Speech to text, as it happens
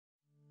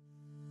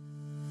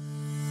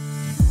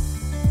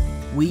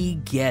We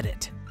get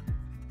it.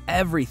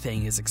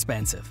 Everything is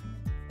expensive,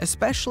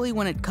 especially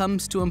when it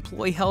comes to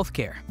employee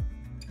healthcare.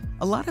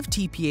 A lot of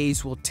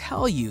TPAs will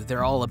tell you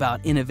they're all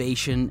about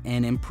innovation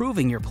and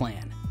improving your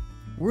plan.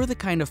 We're the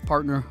kind of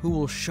partner who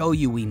will show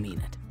you we mean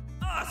it.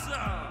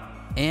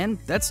 Awesome! And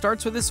that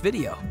starts with this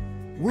video.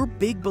 We're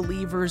big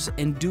believers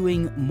in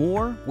doing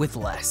more with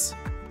less.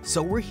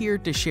 So we're here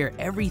to share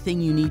everything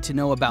you need to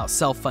know about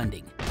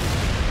self-funding,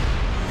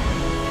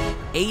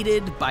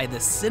 aided by the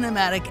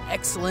cinematic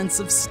excellence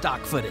of stock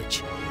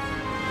footage.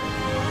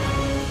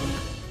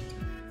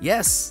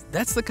 Yes,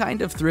 that's the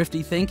kind of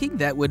thrifty thinking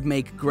that would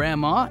make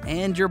grandma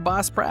and your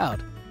boss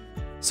proud.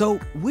 So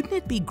wouldn't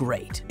it be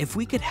great if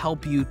we could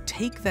help you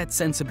take that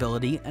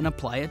sensibility and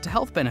apply it to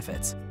health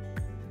benefits?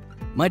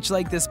 Much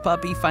like this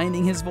puppy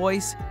finding his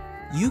voice,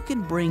 you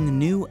can bring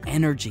new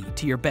energy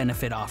to your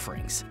benefit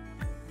offerings.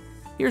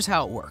 Here's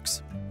how it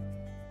works.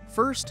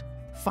 First,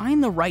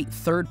 find the right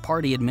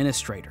third-party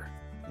administrator,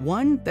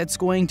 one that's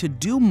going to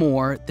do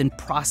more than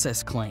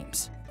process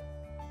claims.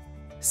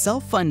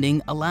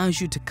 Self-funding allows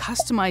you to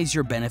customize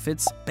your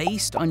benefits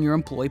based on your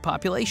employee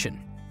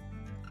population.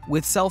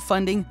 With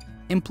self-funding,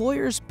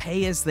 employers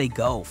pay as they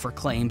go for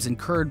claims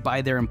incurred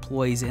by their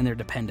employees and their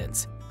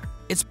dependents.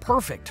 It's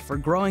perfect for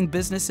growing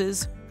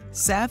businesses,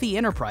 savvy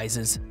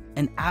enterprises,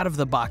 and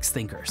out-of-the-box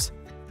thinkers.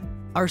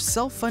 Our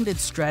self-funded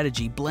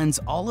strategy blends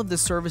all of the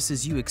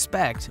services you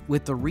expect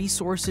with the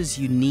resources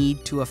you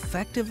need to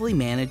effectively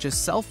manage a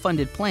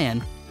self-funded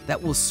plan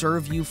that will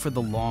serve you for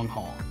the long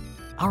haul.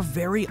 Our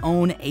very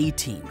own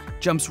A-Team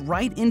jumps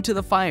right into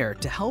the fire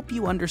to help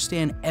you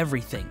understand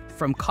everything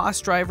from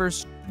cost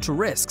drivers to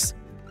risks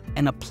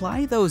and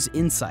apply those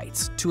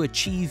insights to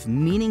achieve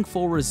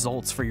meaningful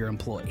results for your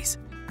employees.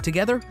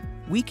 Together,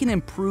 we can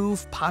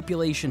improve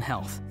population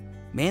health,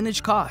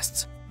 manage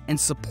costs, and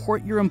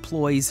support your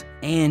employees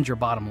and your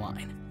bottom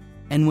line.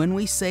 And when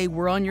we say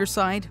we're on your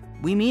side,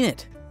 we mean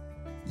it.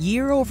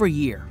 Year over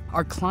year,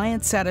 our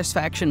client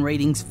satisfaction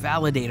ratings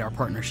validate our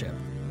partnership.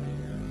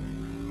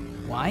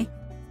 Why?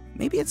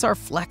 Maybe it's our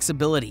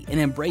flexibility in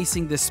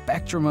embracing the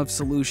spectrum of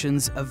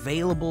solutions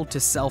available to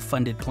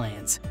self-funded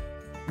plans.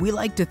 We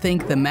like to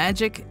think the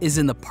magic is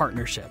in the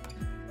partnership.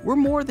 We're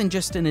more than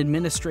just an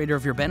administrator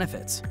of your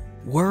benefits.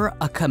 We're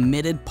a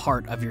committed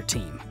part of your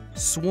team,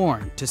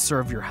 sworn to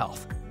serve your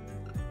health.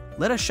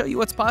 Let us show you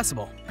what's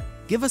possible.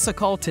 Give us a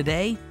call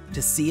today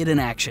to see it in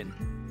action.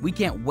 We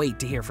can't wait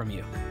to hear from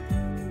you.